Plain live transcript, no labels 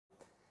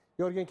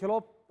یورگن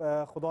کلوپ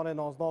خدای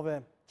نازناو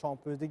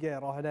چامپیونز لیگ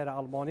راهێنەر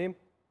ئەڵمانی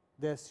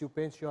ده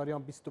 35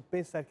 یاریان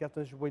 25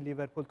 سەرکەوتنش بۆی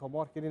لیڤەرپول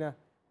تۆمار کردینە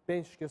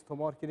 5 شکست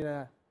تۆمار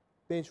کردینە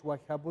 5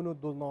 وەک هەبوون و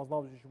دو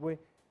نازناوش بۆی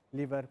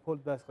لیڤەرپول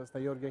دەستخستە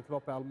یورگن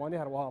کلوپ ئەڵمانی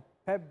هەروەها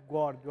پەپ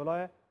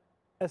گواردیۆلای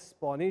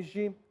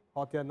ئەسپانیژی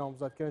هاتیە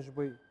نامزەدکردنش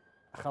بۆی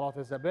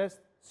خەڵاتی زەبەست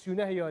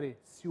 39 یاری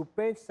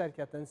 35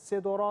 سەرکەوتن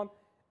 3 دۆڕان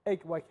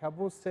ئەک وەک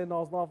هەبوون 3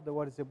 نازناو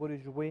دەوەرزێبووری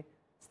بۆی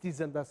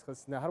ستیزن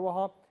دەستخستنە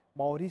هەروەها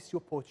ماوریسیو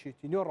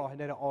پوچیتینیو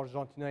راهێنەر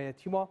ئارژانتینای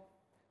تیما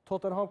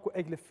توتنهام کو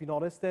ئەگل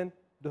فینالیستن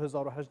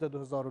 2018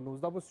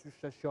 2019 بوو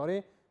 36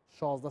 یاری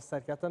 16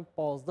 سەرکەوتن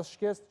 15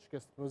 شکست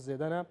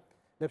زێدەنە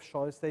لەب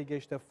شایستەی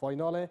گەیشتە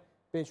فایناڵێ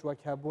 5 وەک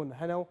هەبوون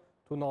هەنەو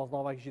تو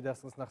نازناوێکیشی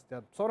دەستخست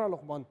نەخستیان سۆرا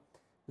لوقمان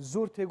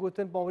زۆر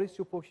تێگوتن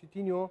ماوریسیو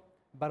پوچیتینیو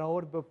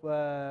بەراورد بە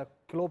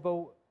کلۆب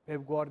و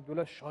پێپ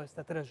گواردیۆلا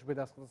شایستەترش بێ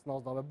دەستخست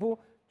نازناوە بوو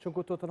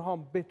چونکو توتنهام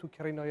بێت و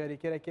کڕینە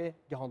یاریکەرێکێ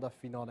گەهاندە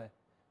فیناڵێ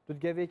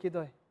دودگەوێکی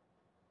دای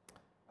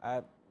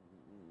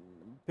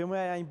پێم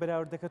وایە یانی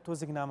بەراوردەکە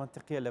تۆزێک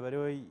نامەنتیقیە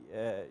لەبەرەوەی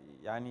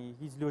ینی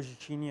هیچ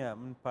لۆژیکی نییە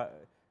من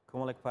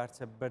کۆمەڵێک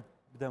پارچە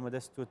بدەمە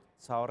دەست و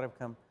چاوەڕێ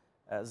بکەم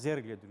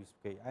زێرگ لێ دروست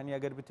بکەیت ینی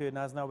ئەگەر بتوێت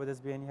نازناو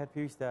بەدەست بێنی هەر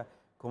پێویستە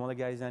کۆمەڵە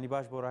یاریزانی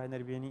باش بۆ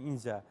ڕاهێنەر بێنی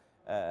ئینجا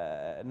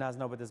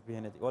نازناو بەدەست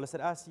بهێنێت وە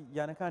لەسەر ئاسی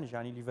یانەکانی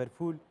ژانی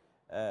لیڤەرپول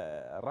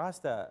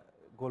ڕاستە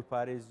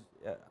گۆڵپارێز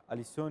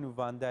ئەلیسۆن و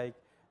ڤاندایک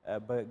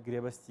بە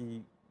گرێبەستی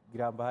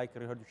گرانبەهای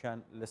کڕی هەردووشیان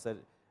لەسەر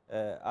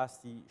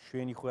ئاستی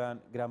شوێنی خۆیان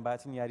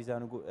گرانباتین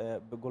یاریزان و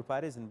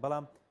گۆڵپارێزن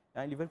بەڵام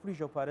یان لیڤەرپولی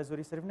ژەو پارێز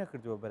زۆری سەرف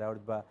نەکردووە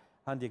بەراورد بە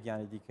هەندێک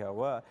یانی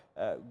دیکەوە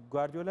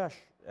گواردیۆلاش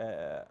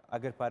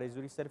ئەگەر پارێز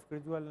زۆری سەرف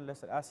کردووە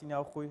لەسەر ئاسی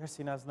ناوخۆی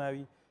هەرسی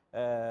نازناوی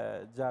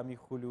جامی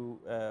خول و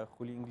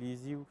خولی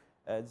ئینگلیزی و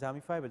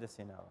جامی فای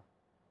بەدەستێناوە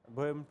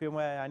بۆیە من پێم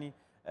وایە ینی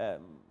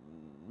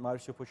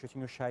ماریسیۆ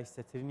پۆچێتینۆ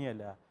شایستەتر نییە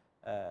لە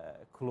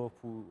کلۆپ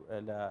و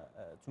لە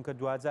چونکە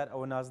دوجار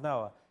ئەوە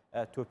نازناوە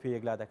تۆ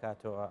پێیەک لا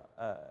دەکاتەوە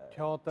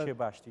چێ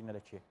باشترینە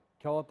لە چێ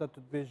کەواتە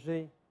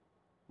توتبێژەی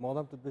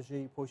مادام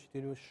توتبێژەی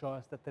پۆچیتینۆ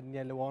شایستەتر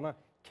نییە لەوانە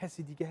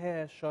کەسی دیکە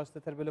هەیە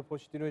شایستەتر بێ لە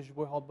پۆچیتینۆش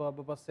بۆی هەڵ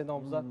ببەستێ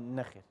نامزاد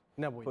نەخێر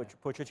نەبووی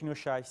پۆچێتینۆ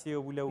شایستەیە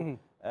بوو لەو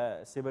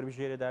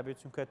سێبەربژێرەدا بێت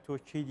چونکە تۆ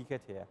چی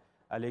دیکەت هەیە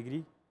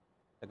ئەلێگری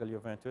لەگەڵ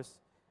یۆڤێنتوس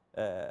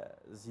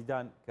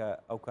زیدان کە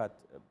ئەو کات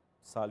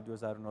ساڵ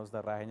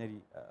 2019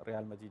 ڕاهێنەری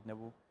ڕیال مەدرید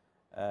نەبوو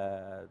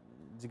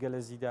جگە لە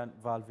زیدان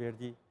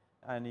ڤالڤێردی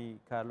ئەنی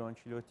کارلۆ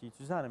ئەنچیلۆتی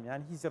توزانم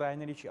یان هیچ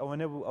ڕاهێنەرێکی ئەوە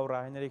نەبوو ئەو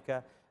ڕاهێنەرێکە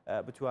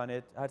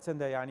بتوانێت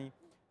هەرچەندە ینی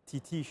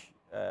تیتیش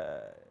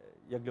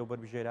یەک لەو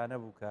بەربژێرانە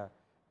بوو کە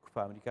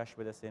کوپا ئەمریکاش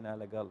بەدەستێنا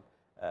لەگەڵ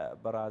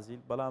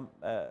بەرازیل بەڵام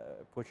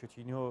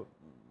پۆچێتینۆ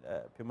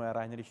پێم وایە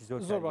ڕاهێنەرێکی زۆر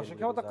باشە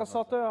کەواتە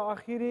قەساتە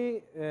ئاخیری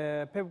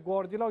پێپ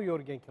گواردیۆلا و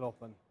یۆرگن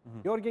کلۆپن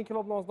یۆرگن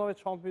کلۆپ نازناوێت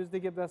چامپیۆنز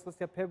لیگێ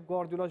بەدەستخستە پێپ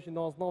گواردیۆلاژی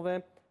نازناوێ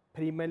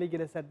پریمەر لیگێ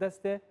لەسەر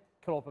دەستێ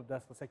کلۆپ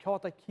بەدەستخستە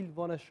کەواتە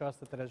کیلوانە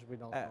شایستەترش بووی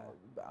نازناوە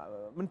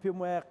من پێم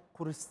وایە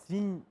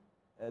قورسترین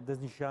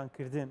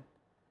دەستنیشانکردن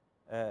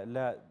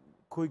لە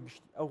کۆی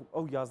گشتی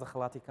ئەو 11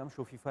 خەڵاتێکەکەم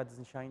شۆ فیفا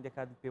دەستنیشانی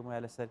دەکات پێم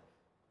وایە لەسەر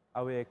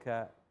ئەوەیە کە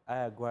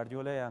ئایا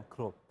گواردیۆلا یان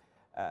کلۆپ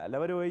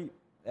لەبەرەوەی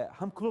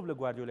هەم کلۆپ لە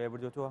گواردیۆلای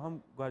بردوێتەوە هەم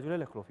گواردیۆلا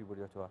لە کلۆپی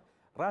بردوێتەوە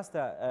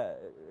ڕاستە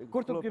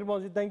کورت و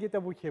پیرمانجی دەنگێتە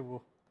بوو کێ بوو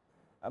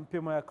ئەم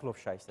پێم وایە کلۆپ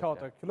شایستە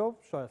کەواتە کلۆپ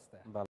شایستە